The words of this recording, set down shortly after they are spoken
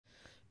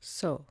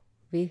So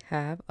we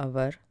have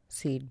our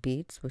seed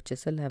beads, which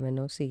is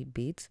 11 seed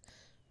beads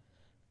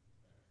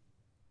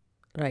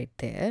right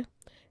there,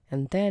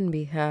 and then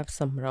we have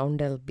some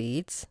roundel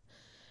beads,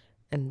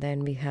 and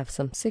then we have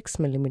some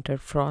 6mm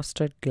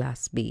frosted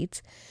glass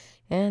beads,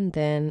 and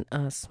then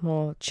a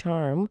small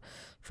charm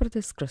for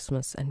this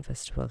Christmas and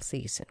festival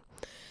season.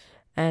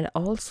 And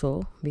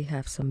also we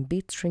have some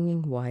bead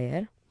stringing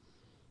wire,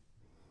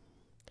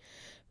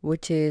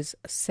 which is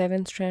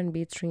 7-strand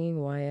bead stringing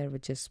wire,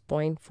 which is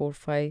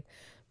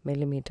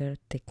 0.45mm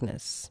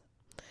thickness.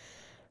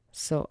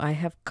 So I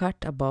have cut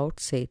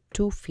about, say,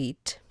 2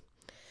 feet,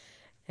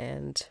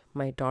 and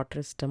my daughter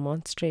is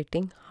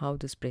demonstrating how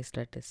this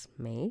bracelet is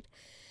made,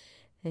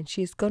 and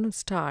she's going to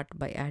start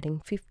by adding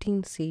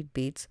 15 seed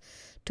beads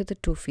to the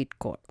 2 feet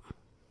cord.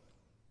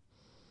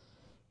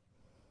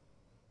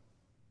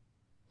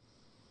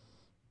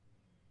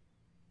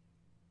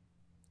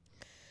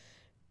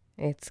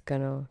 It's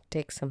gonna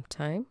take some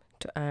time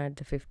to add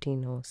the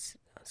 15 O's.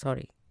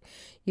 Sorry,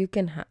 you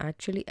can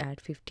actually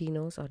add 15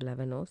 O's or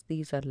 11 O's.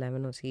 These are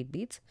 11 O seed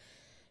beads.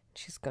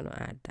 She's gonna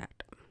add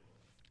that.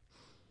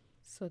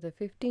 So the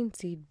 15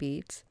 seed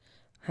beads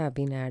have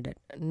been added.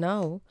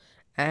 Now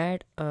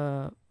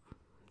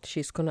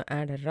she's gonna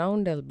add a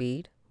roundel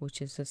bead,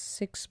 which is a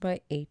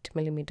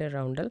 6x8mm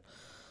roundel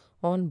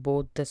on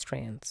both the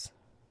strands.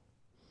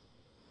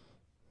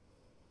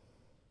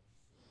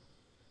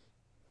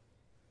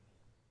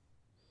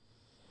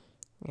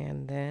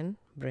 And then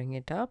bring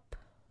it up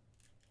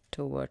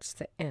towards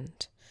the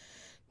end.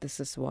 This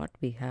is what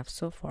we have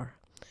so far.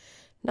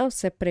 Now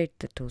separate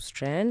the 2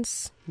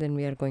 strands. Then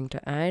we are going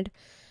to add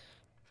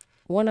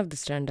one of the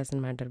strand,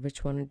 doesn't matter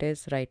which one it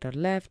is, right or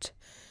left.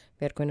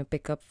 We are going to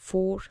pick up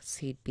 4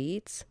 seed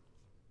beads.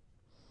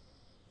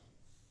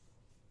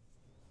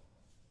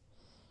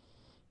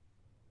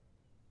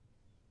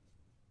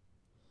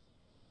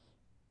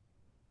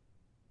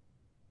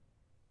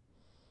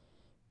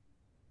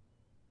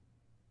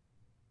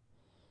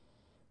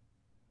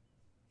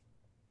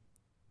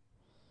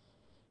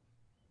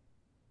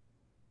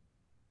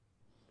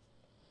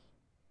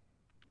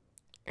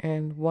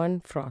 And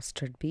 1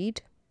 frosted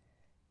bead.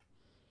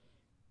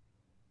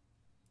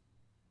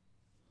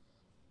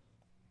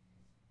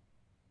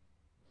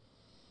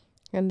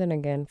 And then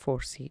again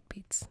 4 seed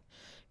beads.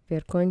 We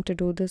are going to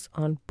do this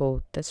on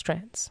both the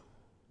strands.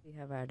 We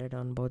have added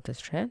on both the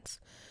strands.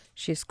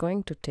 She's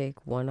going to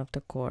take one of the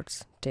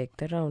cords, take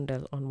the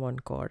roundel on one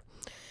cord,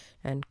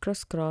 and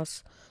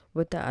crisscross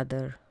with the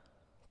other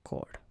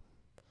cord.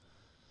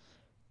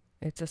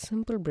 It's a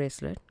simple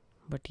bracelet,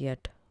 but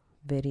yet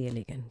very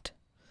elegant.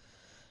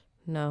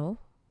 Now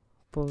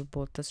pull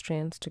both the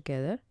strands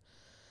together.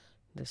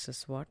 This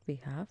is what we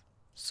have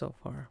so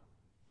far.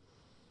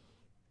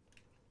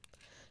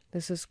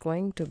 This is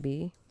going to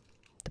be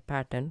the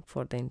pattern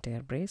for the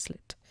entire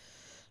bracelet.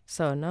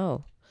 So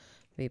now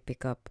we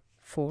pick up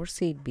 4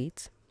 seed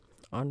beads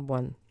on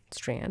one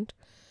strand,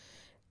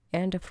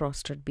 and a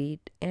frosted bead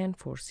and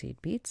 4 seed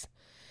beads,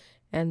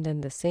 and then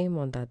the same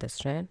on the other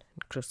strand,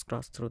 and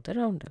crisscross through the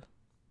roundel.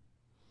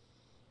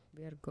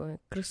 We are going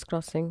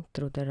crisscrossing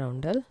through the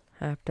roundel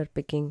after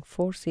picking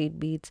 4 seed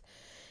beads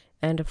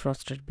and a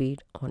frosted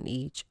bead on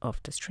each of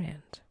the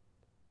strands.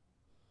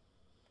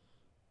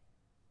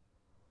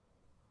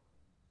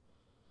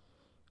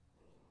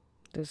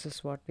 This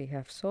is what we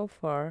have so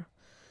far.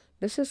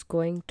 This is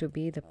going to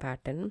be the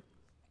pattern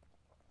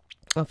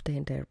of the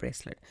entire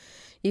bracelet.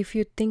 If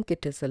you think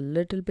it is a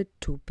little bit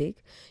too big,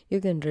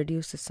 you can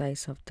reduce the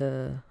size of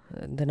the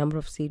number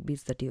of seed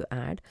beads that you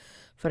add.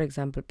 For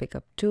example, pick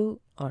up 2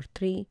 or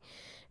 3,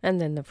 and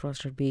then the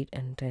frosted bead,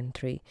 and then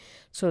 3,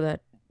 so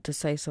that the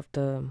size of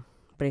the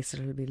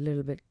bracelet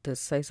will be the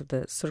size of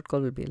the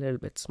circle will be a little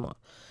bit small.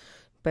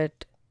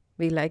 But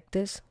we like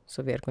this,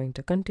 so we are going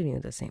to continue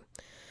the same.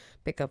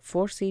 Pick up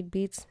 4 seed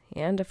beads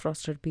and a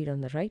frosted bead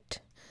on the right,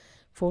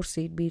 4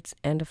 seed beads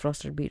and a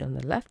frosted bead on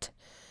the left,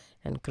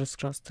 and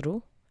crisscross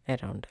through a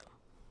roundel.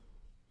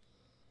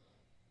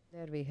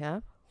 There we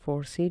have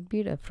 4 seed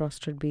bead, a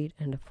frosted bead,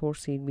 and a 4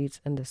 seed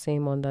beads, and the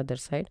same on the other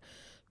side.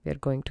 We are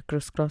going to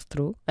crisscross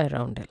through a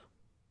roundel.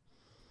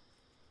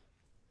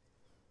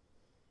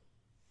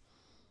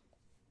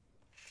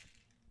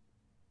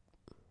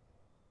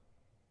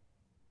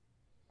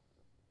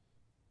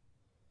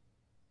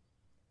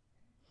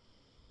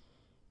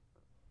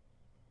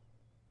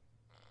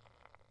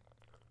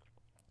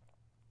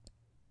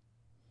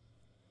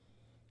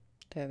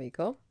 There we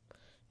go.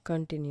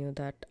 Continue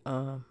that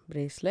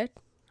bracelet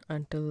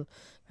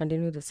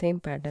continue the same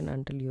pattern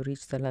until you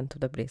reach the length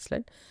of the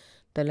bracelet.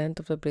 The length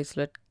of the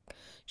bracelet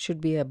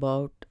should be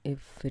about,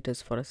 if it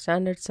is for a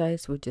standard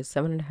size, which is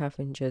 7.5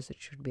 inches, it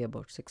should be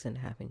about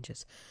 6.5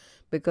 inches,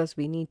 because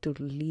we need to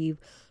leave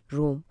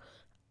room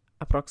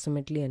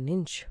approximately an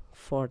inch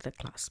for the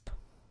clasp.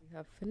 We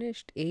have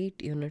finished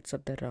 8 units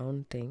of the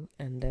round thing,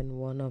 and then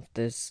one of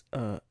this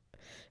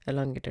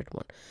elongated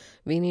one.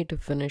 We need to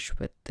finish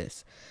with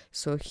this.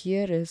 So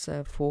here is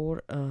a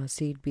 4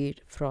 seed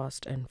bead,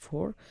 frost, and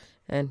 4,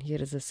 And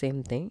here is the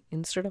same thing.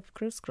 Instead of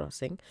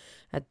crisscrossing,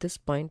 at this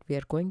point we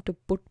are going to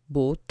put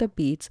both the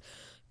beads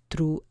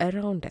through a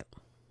roundel.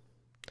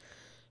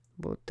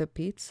 Both the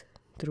beads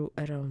through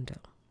a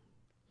roundel.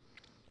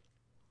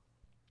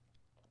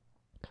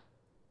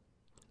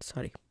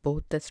 Sorry,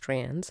 both the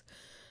strands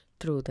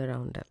through the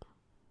roundel.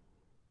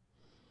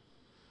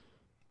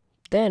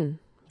 Then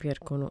we are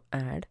going to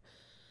add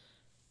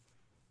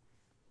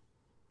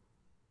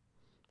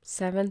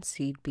 7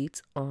 seed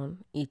beads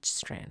on each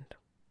strand.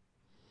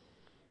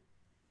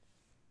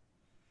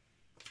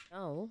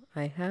 Now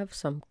I have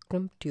some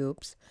crimp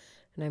tubes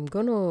and I'm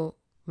going to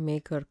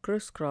make a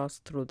crisscross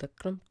through the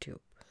crimp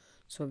tube.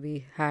 So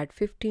we had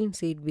 15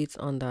 seed beads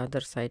on the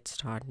other side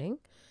starting,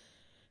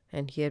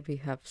 and here we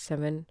have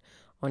 7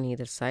 on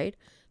either side.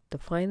 The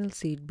final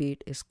seed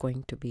bead is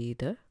going to be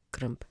the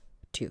crimp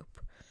tube.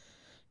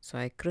 So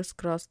I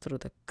crisscross through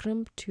the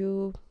crimp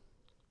tube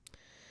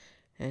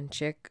and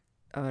check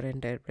our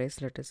entire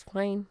bracelet is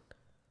fine.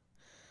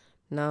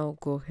 Now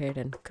go ahead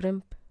and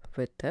crimp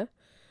with the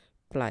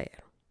plier,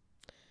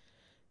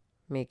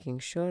 making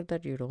sure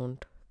that you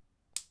don't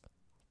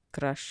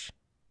crush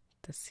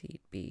the seed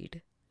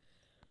bead.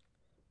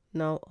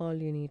 Now all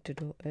you need to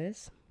do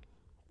is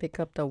pick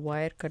up the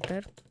wire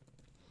cutter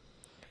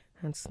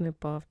and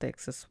snip off the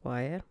excess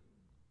wire,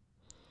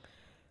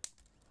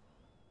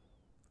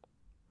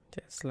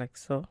 just like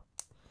so.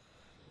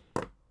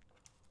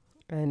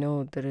 I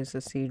know there is a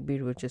seed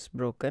bead which is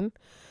broken,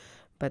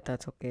 but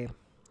that's okay.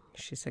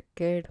 She's a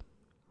kid.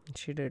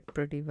 She did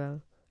pretty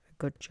well.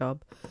 Good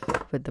job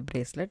with the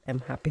bracelet.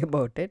 I'm happy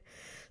about it.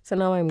 So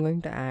now I'm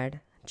going to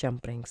add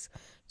jump rings.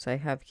 So I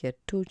have here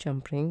 2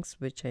 jump rings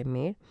which I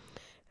made,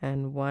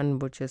 and one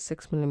which is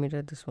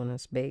 6mm. This one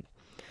is big.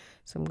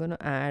 So I'm going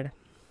to add.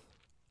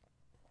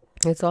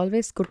 It's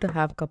always good to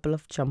have a couple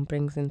of jump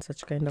rings in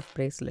such kind of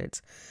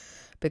bracelets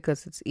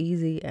because it's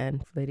easy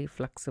and very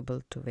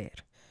flexible to wear.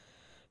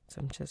 So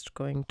I'm just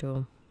going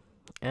to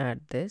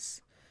add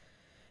this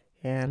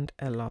and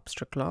a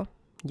lobster claw.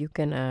 You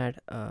can add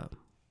a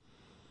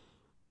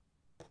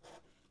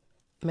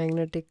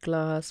magnetic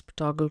clasp,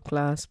 toggle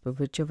clasp,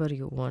 whichever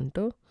you want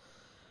to.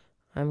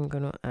 I'm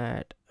going to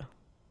add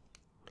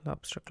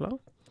lobster claw.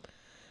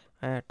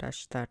 I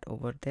attach that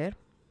over there,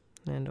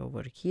 and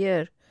over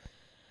here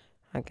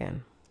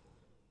again.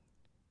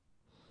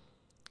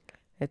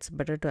 It's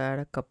better to add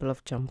a couple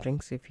of jump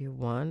rings if you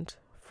want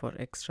for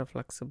extra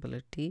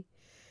flexibility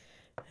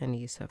and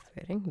ease of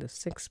wearing. The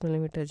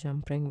 6mm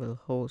jump ring will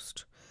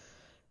host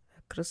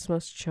a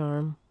Christmas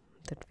charm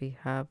that we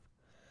have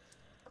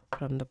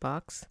from the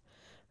box,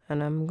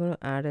 and I'm going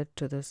to add it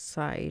to the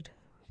side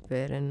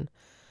wherein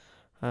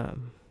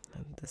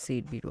the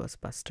seed bead was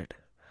busted.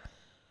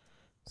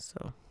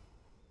 So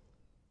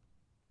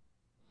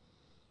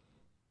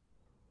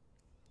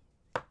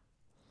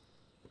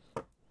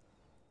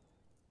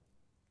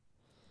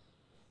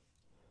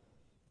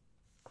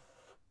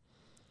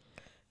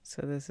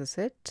this is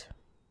it.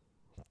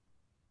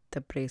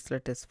 The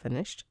bracelet is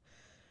finished.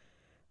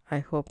 I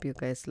hope you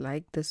guys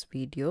like this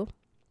video.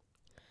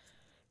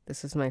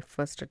 This is my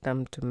first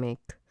attempt to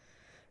make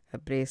a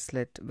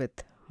bracelet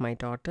with my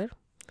daughter.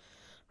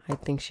 I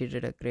think she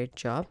did a great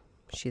job.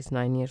 She's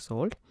 9 years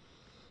old,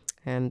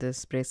 and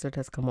this bracelet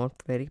has come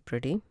out very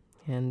pretty.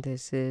 And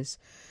this is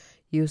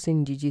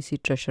using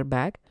GGC treasure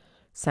bag,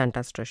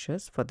 Santa's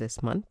treasures for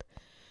this month.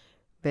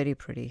 Very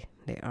pretty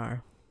they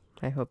are.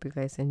 I hope you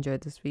guys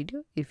enjoyed this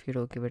video. If you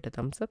do, give it a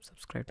thumbs up,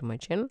 subscribe to my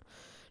channel.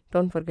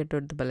 Don't forget to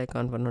hit the bell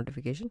icon for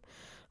notification.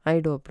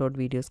 I do upload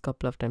videos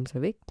couple of times a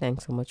week.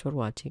 Thanks so much for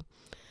watching.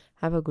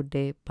 Have a good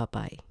day. Bye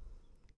bye.